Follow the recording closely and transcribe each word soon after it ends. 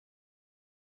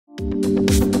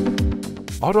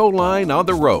AutoLine on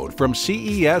the Road from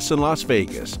CES in Las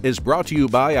Vegas is brought to you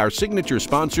by our signature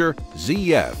sponsor,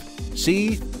 ZF,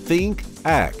 See, Think,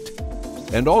 Act,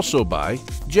 and also by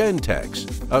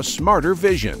Gentex, a smarter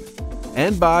vision,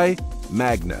 and by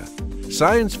Magna,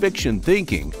 science fiction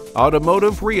thinking,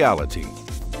 automotive reality.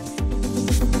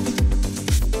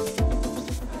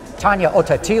 Tanja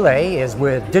Otte is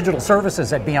with Digital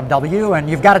Services at BMW, and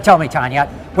you've got to tell me, Tanja,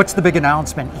 what's the big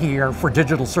announcement here for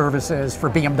digital services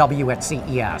for BMW at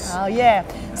CES? Oh yeah,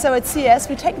 so at CES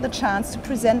we take the chance to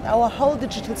present our whole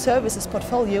digital services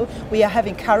portfolio we are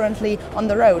having currently on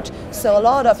the road. So a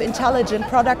lot of intelligent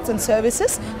products and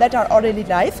services that are already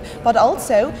live, but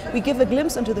also we give a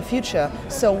glimpse into the future.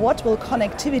 So what will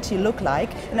connectivity look like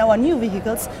in our new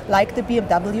vehicles like the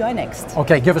BMW iNext?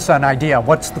 Okay, give us an idea.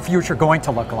 What's the future going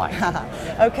to look like?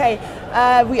 Okay,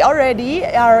 we already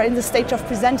are in the stage of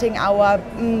presenting our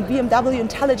BMW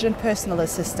Intelligent Personal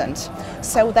Assistant.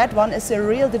 So that one is a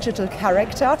real digital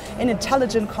character, an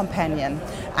intelligent companion.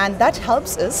 And that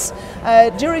helps us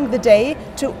during the day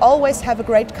to always have a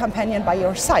great companion by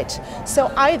your side.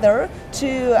 So either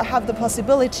to have the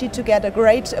possibility to get a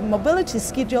great mobility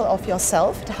schedule of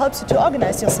yourself, it helps you to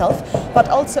organize yourself, but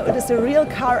also it is a real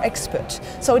car expert.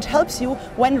 So it helps you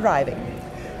when driving.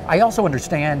 I also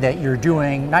understand that you're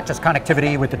doing not just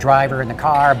connectivity with the driver in the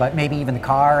car, but maybe even the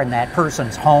car in that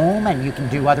person's home, and you can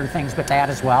do other things with that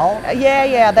as well?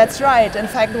 Yeah, that's right. In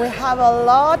fact, we have a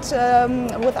lot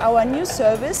with our new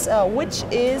service, which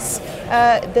is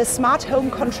the smart home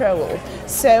control.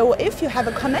 So if you have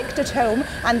a connected home,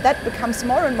 and that becomes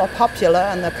more and more popular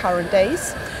in the current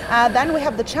days, then we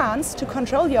have the chance to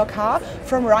control your car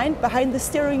from right behind the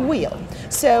steering wheel.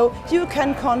 So you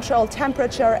can control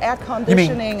temperature, air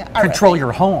conditioning. You mean control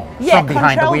your home from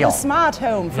behind the wheel? Yeah, control the smart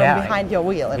home from behind your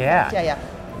wheel. Yeah.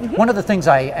 Mm-hmm. One of the things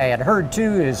I had heard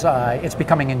too is it's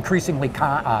becoming increasingly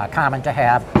common to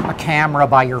have a camera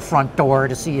by your front door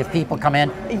to see if people come in,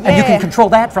 and you can control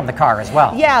that from the car as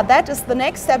well. Yeah, that is the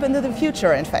next step into the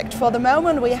future, in fact. For the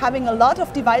moment we're having a lot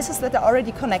of devices that are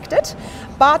already connected,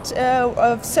 but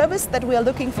a service that we are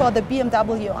looking for the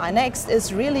BMW iNext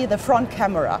is really the front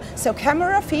camera. So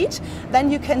camera feed,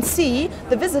 then you can see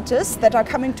the visitors that are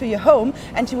coming to your home,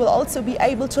 and you will also be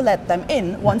able to let them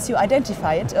in once you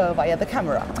identify it via the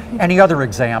camera. Any other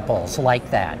examples like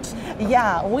that?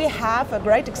 Yeah, we have a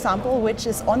great example which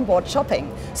is onboard shopping.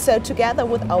 So together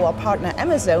with our partner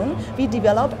Amazon, we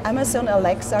develop Amazon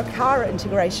Alexa car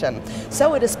integration.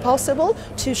 So it is possible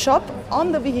to shop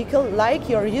on the vehicle like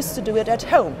you're used to do it at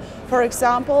home. For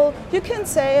example, you can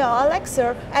say,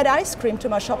 Alexa, add ice cream to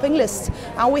my shopping list.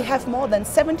 And we have more than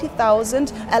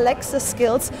 70,000 Alexa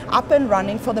skills up and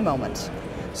running for the moment.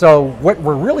 So what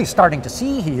we're really starting to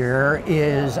see here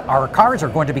is our cars are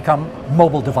going to become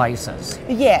mobile devices.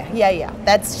 Yeah,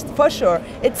 that's for sure.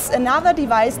 It's another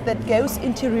device that goes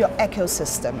into your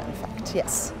ecosystem, in fact,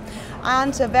 yes.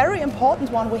 And a very important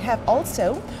one we have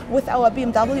also with our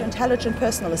BMW Intelligent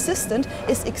Personal Assistant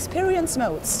is experience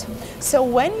modes. So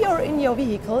when you're in your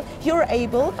vehicle, you're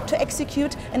able to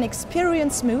execute an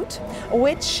experience mode,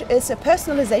 which is a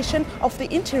personalization of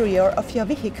the interior of your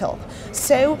vehicle.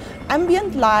 So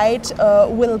ambient light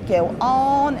will go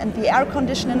on, and the air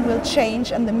conditioning will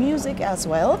change, and the music as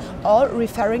well, all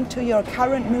referring to your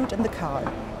current mood in the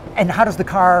car. And how does the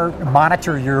car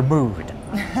monitor your mood?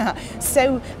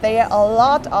 So there are a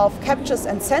lot of captures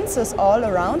and sensors all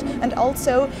around, and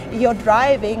also your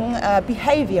driving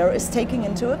behavior is taken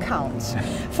into account.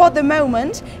 For the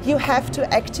moment, you have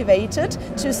to activate it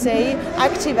to say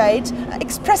activate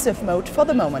expressive mode for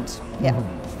the moment. Yeah.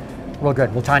 Mm-hmm. Real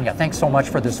good. Well, Tanja, thanks so much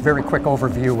for this very quick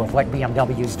overview of what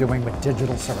BMW is doing with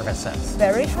digital services.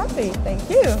 Very happy. Thank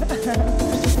you.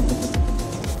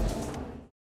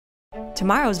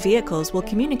 Tomorrow's vehicles will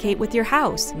communicate with your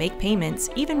house, make payments,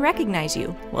 even recognize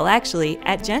you. Well, actually,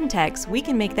 at Gentex, we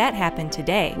can make that happen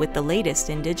today with the latest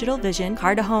in digital vision,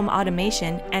 car-to-home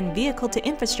automation, and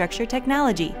vehicle-to-infrastructure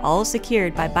technology, all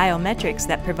secured by biometrics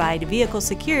that provide vehicle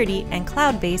security and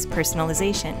cloud-based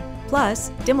personalization. Plus,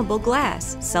 dimmable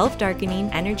glass, self-darkening,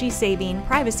 energy-saving,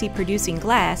 privacy-producing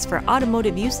glass for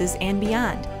automotive uses and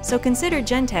beyond. So consider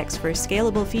Gentex for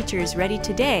scalable features ready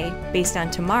today based on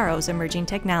tomorrow's emerging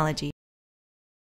technology.